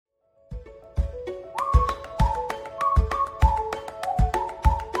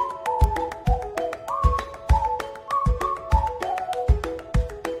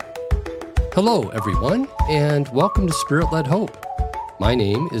Hello, everyone, and welcome to Spirit-Led Hope. My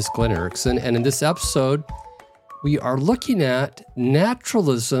name is Glenn Erickson, and in this episode, we are looking at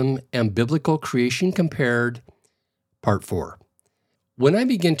Naturalism and Biblical Creation Compared, Part 4. When I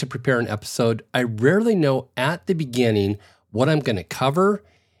begin to prepare an episode, I rarely know at the beginning what I'm going to cover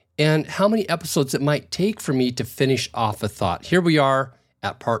and how many episodes it might take for me to finish off a thought. Here we are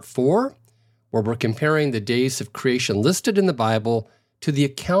at Part 4, where we're comparing the days of creation listed in the Bible to the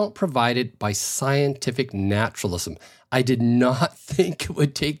account provided by scientific naturalism. I did not think it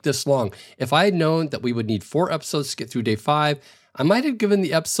would take this long. If I had known that we would need 4 episodes to get through day 5, I might have given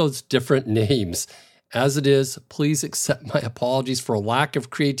the episodes different names. As it is, please accept my apologies for a lack of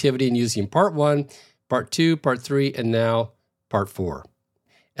creativity in using Part 1, Part 2, Part 3, and now Part 4.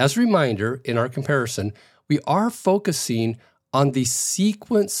 As a reminder, in our comparison, we are focusing on the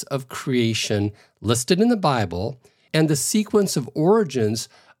sequence of creation listed in the Bible and the sequence of origins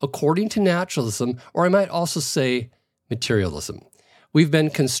according to naturalism, or I might also say materialism. We've been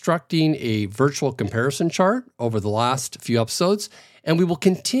constructing a virtual comparison chart over the last few episodes, and we will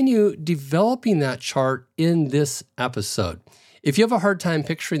continue developing that chart in this episode. If you have a hard time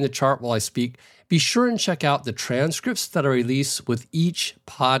picturing the chart while I speak, be sure and check out the transcripts that are released with each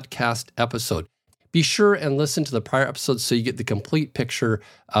podcast episode. Be sure and listen to the prior episodes so you get the complete picture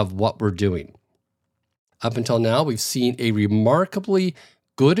of what we're doing. Up until now, we've seen a remarkably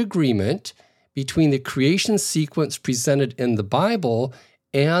good agreement between the creation sequence presented in the Bible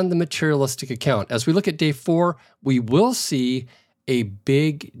and the materialistic account. As we look at day 4, we will see a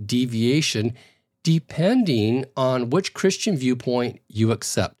big deviation depending on which Christian viewpoint you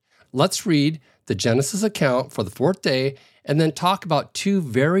accept. Let's read the Genesis account for the 4th day and then talk about 2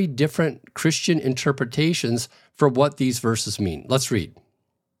 very different Christian interpretations for what these verses mean. Let's read.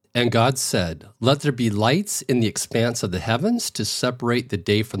 And God said, "Let there be lights in the expanse of the heavens to separate the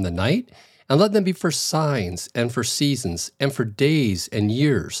day from the night, and let them be for signs and for seasons and for days and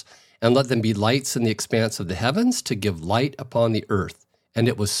years, and let them be lights in the expanse of the heavens to give light upon the earth." And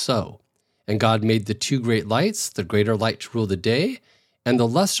it was so. And God made the 2 great lights, the greater light to rule the day, and the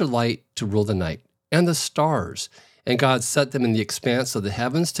lesser light to rule the night, and the stars. And God set them in the expanse of the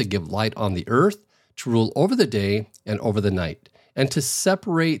heavens to give light on the earth, to rule over the day and over the night, and to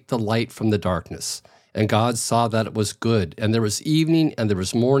separate the light from the darkness. And God saw that it was good, and there was evening and there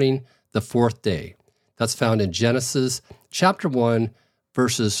was morning, the 4th day. That's found in Genesis chapter 1,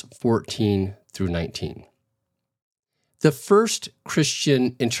 verses 14 through 19. The first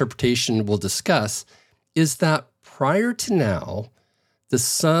Christian interpretation we'll discuss is that prior to now, the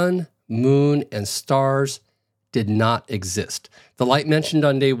sun, moon, and stars did not exist. The light mentioned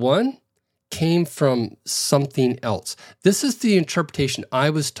on day 1 came from something else. This is the interpretation I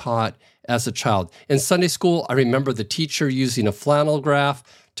was taught as a child. In Sunday school, I remember the teacher using a flannel graph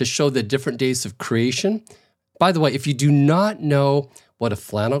to show the different days of creation. By the way, if you do not know what a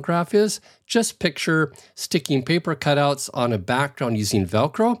flannel graph is, just picture sticking paper cutouts on a background using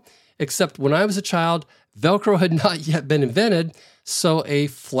Velcro, except when I was a child, Velcro had not yet been invented, so a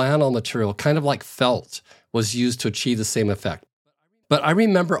flannel material, kind of like felt, was used to achieve the same effect. But I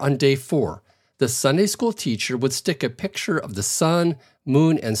remember on day 4, the Sunday school teacher would stick a picture of the sun,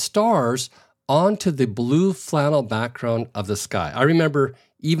 moon, and stars onto the blue flannel background of the sky. I remember,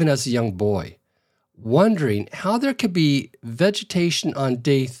 even as a young boy, wondering how there could be vegetation on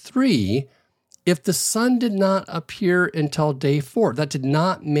day 3 if the sun did not appear until day 4. That did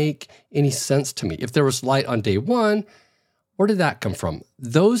not make any sense to me. If there was light on day 1, where did that come from?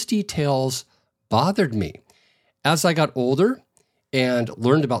 Those details bothered me. As I got older and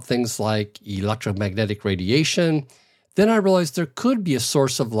learned about things like electromagnetic radiation, then I realized there could be a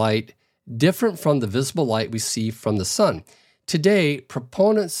source of light different from the visible light we see from the sun. Today,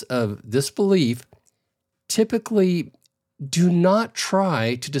 proponents of this belief typically do not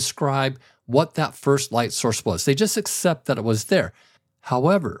try to describe what that first light source was. They just accept that it was there.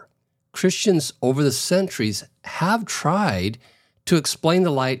 However, Christians over the centuries have tried to explain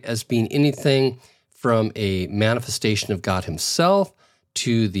the light as being anything from a manifestation of God himself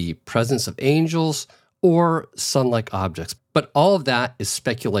to the presence of angels or sun-like objects. But all of that is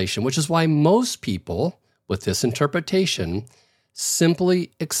speculation, which is why most people with this interpretation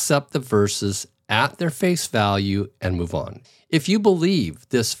simply accept the verses at their face value and move on. If you believe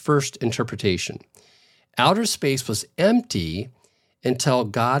this first interpretation, outer space was empty until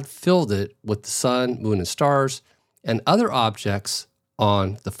God filled it with the sun, moon, and stars, and other objects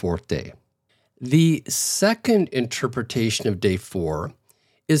on the 4th day. The second interpretation of day 4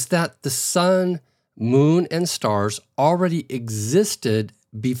 is that the sun, moon, and stars already existed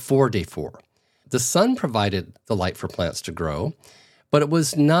before day 4. The sun provided the light for plants to grow, but it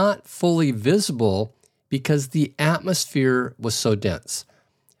was not fully visible because the atmosphere was so dense.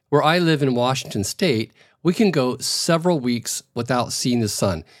 Where I live in Washington State, we can go several weeks without seeing the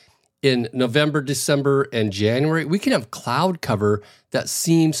sun. In November, December, and January, we can have cloud cover that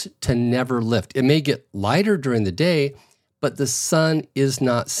seems to never lift. It may get lighter during the day, but the sun is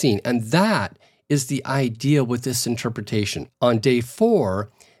not seen. And that is the idea with this interpretation. On day 4,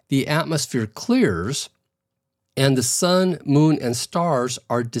 the atmosphere clears, and the sun, moon, and stars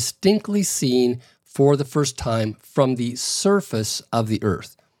are distinctly seen for the first time from the surface of the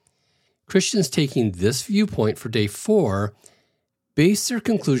earth. Christians taking this viewpoint for day 4 base their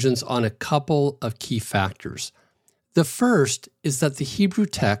conclusions on a couple of key factors. The first is that the Hebrew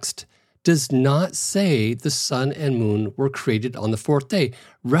text does not say the sun and moon were created on the 4th day,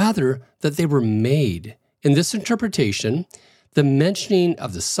 rather that they were made. In this interpretation, the mentioning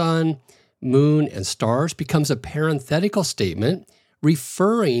of the sun, moon, and stars becomes a parenthetical statement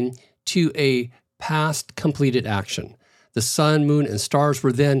referring to a past completed action. The sun, moon, and stars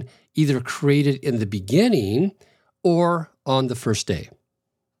were then either created in the beginning or on the first day.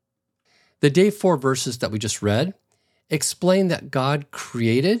 The day 4 verses that we just read explain that God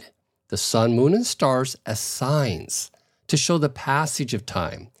created the sun, moon, and stars as signs to show the passage of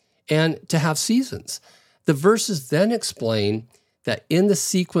time and to have seasons. The verses then explain that in the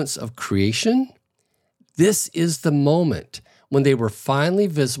sequence of creation, this is the moment when they were finally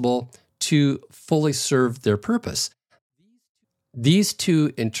visible to fully serve their purpose. These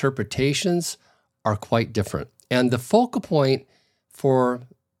two interpretations are quite different, and the focal point for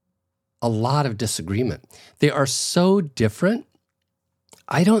a lot of disagreement. They are so different,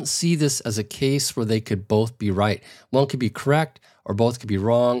 I don't see this as a case where they could both be right. One could be correct or both could be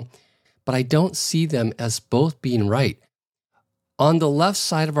wrong, but I don't see them as both being right. On the left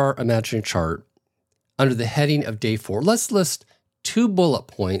side of our imaginary chart, under the heading of day 4, let's list 2 bullet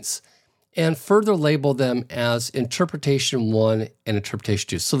points and further label them as interpretation 1 and interpretation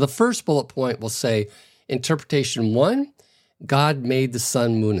 2. So the first bullet point will say interpretation 1, God made the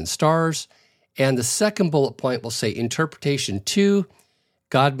sun, moon, and stars. And the second bullet point will say interpretation 2,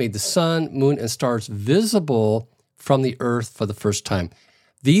 God made the sun, moon, and stars visible from the earth for the first time.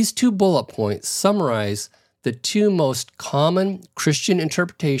 These 2 bullet points summarize the 2 most common Christian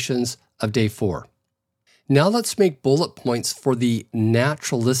interpretations of day 4. Now let's make bullet points for the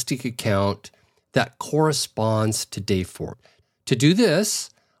naturalistic account that corresponds to day 4. To do this,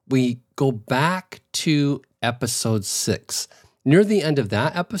 we go back to episode 6. Near the end of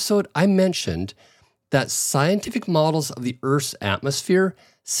that episode, I mentioned that scientific models of the Earth's atmosphere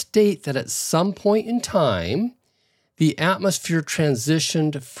state that at some point in time, the atmosphere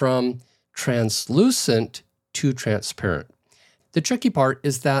transitioned from translucent to transparent. The tricky part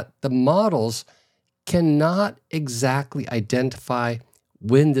is that the models cannot exactly identify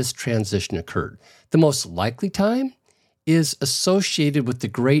when this transition occurred. The most likely time is associated with the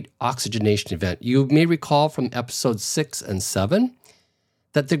Great Oxygenation Event. You may recall from episodes 6 and 7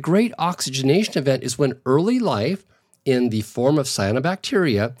 that the Great Oxygenation Event is when early life in the form of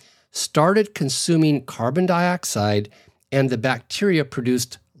cyanobacteria started consuming carbon dioxide, and the bacteria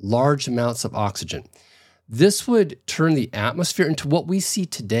produced large amounts of oxygen. This would turn the atmosphere into what we see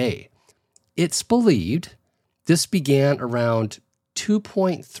today. It's believed this began around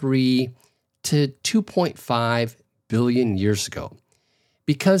 2.3 to 2.5 billion years ago.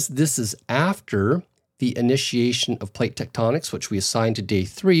 Because this is after the initiation of plate tectonics, which we assigned to day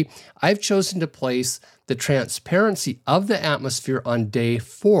 3, I've chosen to place the transparency of the atmosphere on day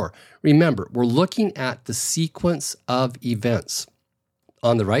 4. Remember, we're looking at the sequence of events.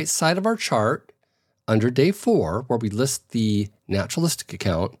 On the right side of our chart, under day 4, where we list the naturalistic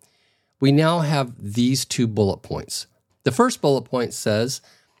account, we now have these 2 bullet points. The first bullet point says,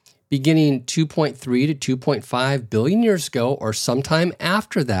 beginning 2.3 to 2.5 billion years ago, or sometime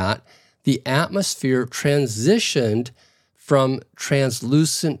after that, the atmosphere transitioned from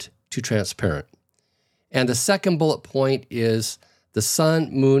translucent to transparent. And the second bullet point is the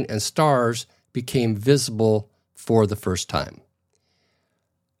sun, moon, and stars became visible for the first time.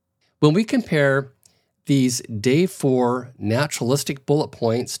 When we compare these day 4 naturalistic bullet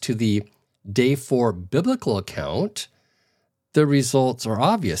points to the day 4 biblical account, the results are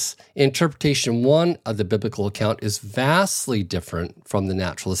obvious. Interpretation 1 of the biblical account is vastly different from the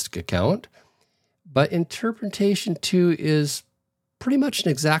naturalistic account, but interpretation 2 is pretty much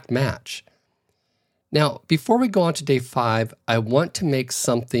an exact match. Now, before we go on to day 5, I want to make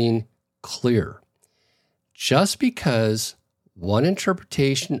something clear. Just because one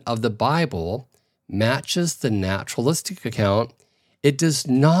interpretation of the Bible matches the naturalistic account, it does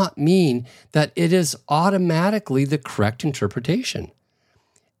not mean that it is automatically the correct interpretation.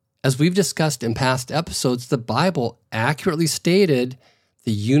 As we've discussed in past episodes, the Bible accurately stated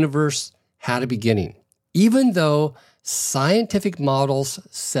the universe had a beginning, even though scientific models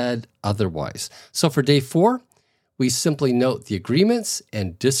said otherwise. So for day 4, we simply note the agreements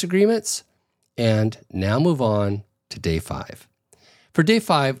and disagreements, and now move on to day 5. For day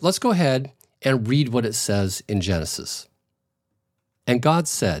 5, let's go ahead and read what it says in Genesis. And God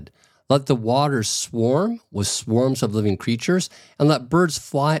said, "Let the waters swarm with swarms of living creatures, and let birds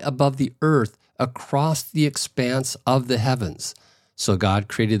fly above the earth across the expanse of the heavens." So God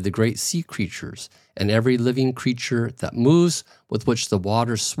created the great sea creatures and every living creature that moves, with which the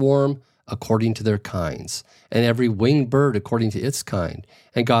waters swarm, according to their kinds, and every winged bird according to its kind.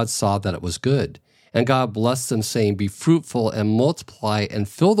 And God saw that it was good. And God blessed them, saying, "Be fruitful and multiply, and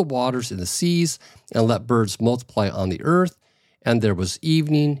fill the waters in the seas, and let birds multiply on the earth." And there was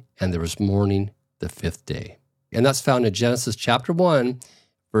evening, and there was morning, the 5th day. And that's found in Genesis chapter 1,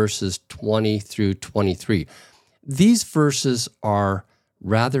 verses 20 through 23. These verses are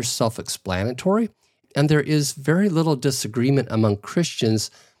rather self-explanatory, and there is very little disagreement among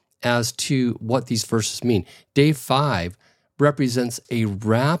Christians as to what these verses mean. Day 5 represents a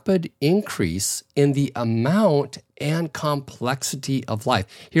rapid increase in the amount and complexity of life.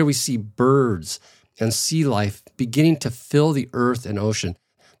 Here we see birds and sea life beginning to fill the earth and ocean.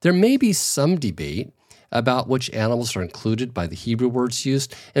 There may be some debate about which animals are included by the Hebrew words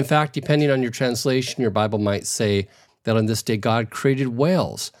used. In fact, depending on your translation, your Bible might say that on this day God created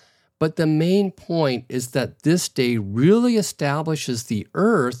whales. But the main point is that this day really establishes the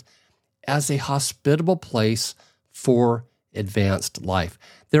earth as a hospitable place for advanced life.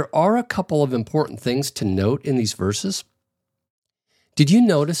 There are a couple of important things to note in these verses. Did you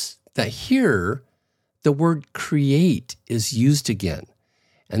notice that here the word create is used again?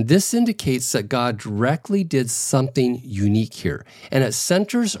 And this indicates that God directly did something unique here. And it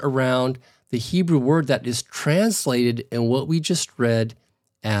centers around the Hebrew word that is translated in what we just read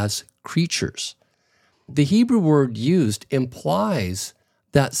as creatures. The Hebrew word used implies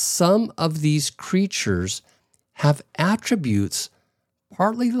that some of these creatures have attributes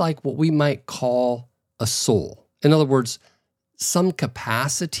partly like what we might call a soul. In other words, some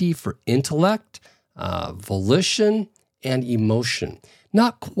capacity for intellect, volition, and emotion.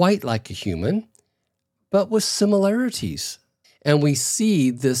 Not quite like a human, but with similarities. And we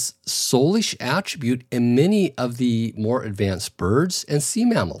see this soulish attribute in many of the more advanced birds and sea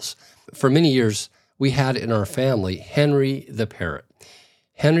mammals. For many years, we had in our family Henry the parrot.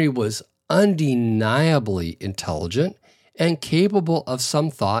 Henry was undeniably intelligent and capable of some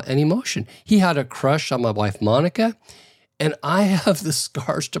thought and emotion. He had a crush on my wife, Monica, and I have the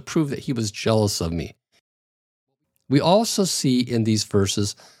scars to prove that he was jealous of me. We also see in these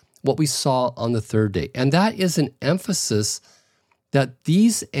verses what we saw on the 3rd day, and that is an emphasis that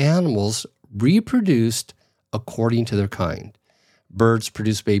these animals reproduced according to their kind. Birds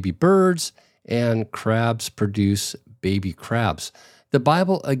produce baby birds, and crabs produce baby crabs. The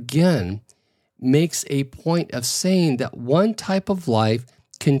Bible, again, makes a point of saying that one type of life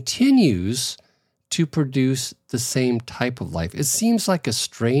continues to produce the same type of life. It seems like a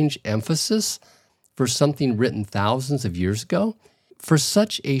strange emphasis for something written thousands of years ago. For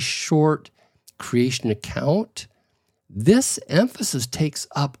such a short creation account, this emphasis takes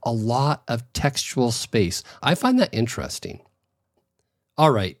up a lot of textual space. I find that interesting.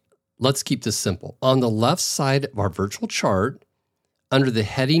 All right, let's keep this simple. On the left side of our virtual chart, under the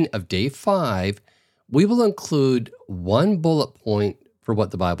heading of day 5, we will include one bullet point for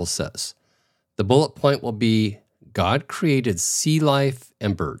what the Bible says. The bullet point will be God created sea life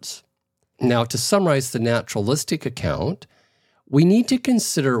and birds. Now, to summarize the naturalistic account, we need to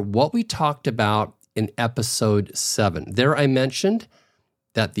consider what we talked about in episode 7. There I mentioned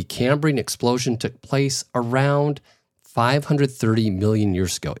that the Cambrian explosion took place around 530 million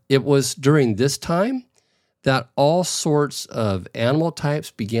years ago. It was during this time that all sorts of animal types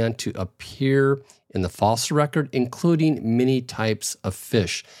began to appear in the fossil record, including many types of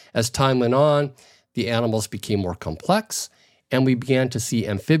fish. As time went on, the animals became more complex, and we began to see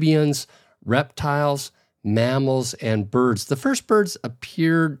amphibians, reptiles, mammals, and birds. The first birds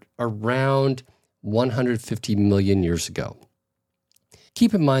appeared around 150 million years ago.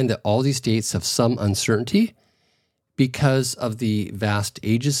 Keep in mind that all these dates have some uncertainty because of the vast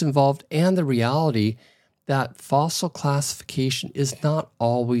ages involved and the reality that fossil classification is not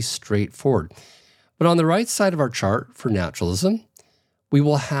always straightforward. But on the right side of our chart for naturalism, we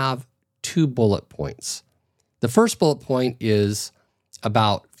will have 2 bullet points. The first bullet point is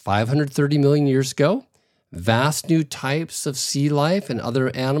about 530 million years ago, vast new types of sea life and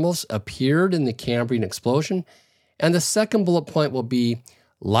other animals appeared in the Cambrian explosion. And the second bullet point will be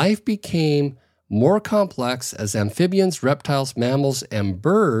life became more complex as amphibians, reptiles, mammals, and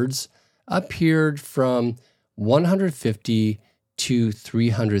birds appeared from 150 to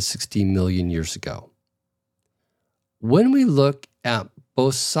 360 million years ago. When we look at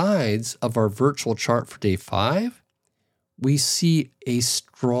both sides of our virtual chart for day 5, we see a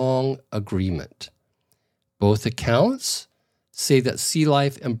strong agreement. Both accounts say that sea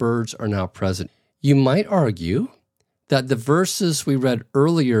life and birds are now present. You might argue that the verses we read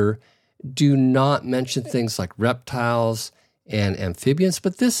earlier do not mention things like reptiles and amphibians,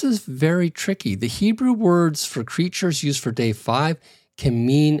 but this is very tricky. The Hebrew words for creatures used for day 5 can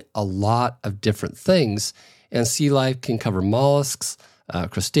mean a lot of different things, and sea life can cover mollusks,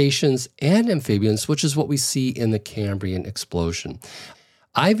 crustaceans, and amphibians, which is what we see in the Cambrian explosion.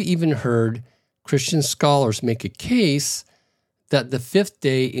 I've even heard Christian scholars make a case that the 5th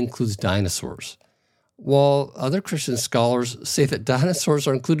day includes dinosaurs, while other Christian scholars say that dinosaurs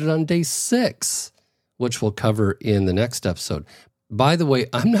are included on day 6, which we'll cover in the next episode. By the way,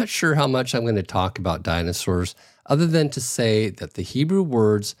 I'm not sure how much I'm going to talk about dinosaurs, other than to say that the Hebrew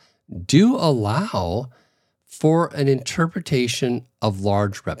words do allow for an interpretation of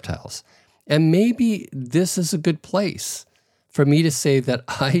large reptiles. And maybe this is a good place for me to say that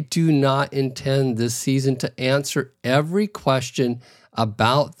I do not intend this season to answer every question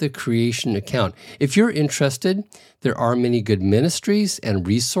about the creation account. If you're interested, there are many good ministries and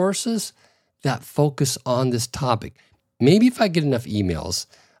resources that focus on this topic. Maybe if I get enough emails,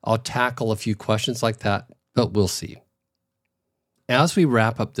 I'll tackle a few questions like that, but we'll see. As we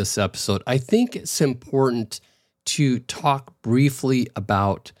wrap up this episode, I think it's important to talk briefly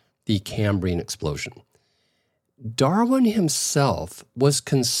about the Cambrian explosion. Darwin himself was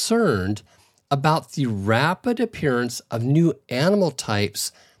concerned about the rapid appearance of new animal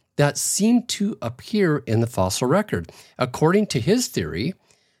types that seemed to appear in the fossil record. According to his theory,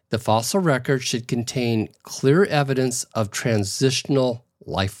 the fossil record should contain clear evidence of transitional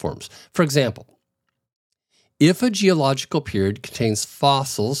life forms. For example, if a geological period contains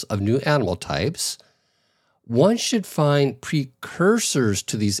fossils of new animal types, one should find precursors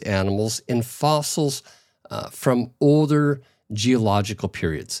to these animals in fossils from older geological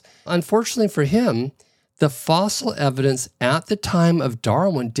periods. Unfortunately for him, the fossil evidence at the time of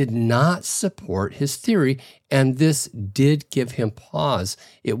Darwin did not support his theory, and this did give him pause.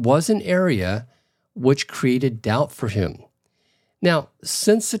 It was an area which created doubt for him. Now,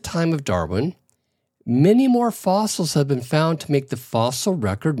 since the time of Darwin, many more fossils have been found to make the fossil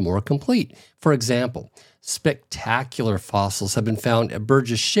record more complete. For example, spectacular fossils have been found at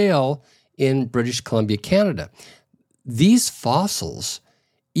Burgess Shale in British Columbia, Canada. These fossils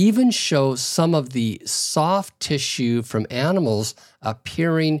even show some of the soft tissue from animals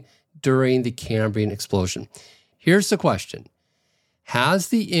appearing during the Cambrian explosion. Here's the question. Has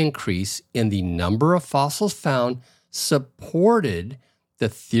the increase in the number of fossils found supported the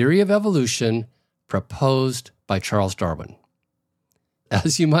theory of evolution proposed by Charles Darwin?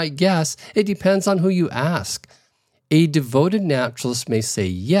 As you might guess, it depends on who you ask. A devoted naturalist may say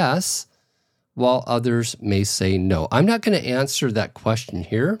yes, while others may say no. I'm not going to answer that question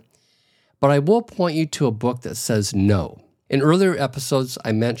here, but I will point you to a book that says no. In earlier episodes,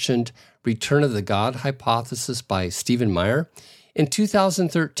 I mentioned Return of the God Hypothesis by Stephen Meyer. In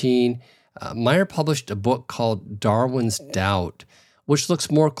 2013, Meyer published a book called Darwin's Doubt, which looks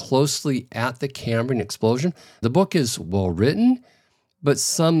more closely at the Cambrian explosion. The book is well written, but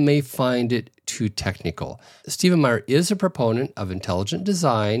some may find it too technical. Stephen Meyer is a proponent of intelligent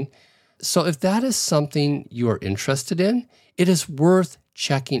design, so if that is something you are interested in, it is worth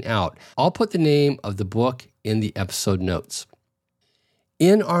checking out. I'll put the name of the book in the episode notes.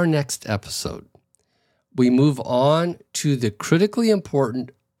 In our next episode, we move on to the critically important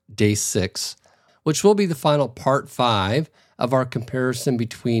day 6, which will be the final part 5 of our comparison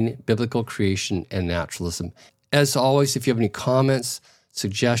between biblical creation and naturalism. As always, if you have any comments,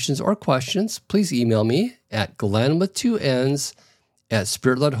 suggestions, or questions, please email me at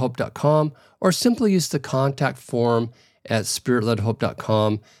glenn@spiritledhope.com or simply use the contact form at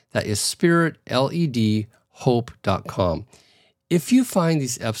spiritledhope.com. That is spiritledhope.com. If you find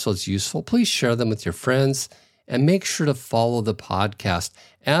these episodes useful, please share them with your friends and make sure to follow the podcast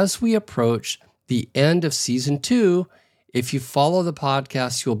as we approach the end of season 2. If you follow the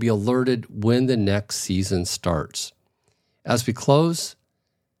podcast, you'll be alerted when the next season starts. As we close,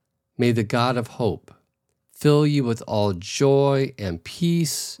 may the God of hope fill you with all joy and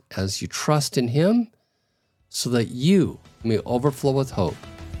peace as you trust in Him, so that you may overflow with hope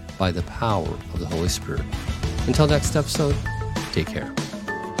by the power of the Holy Spirit. Until next episode, take care.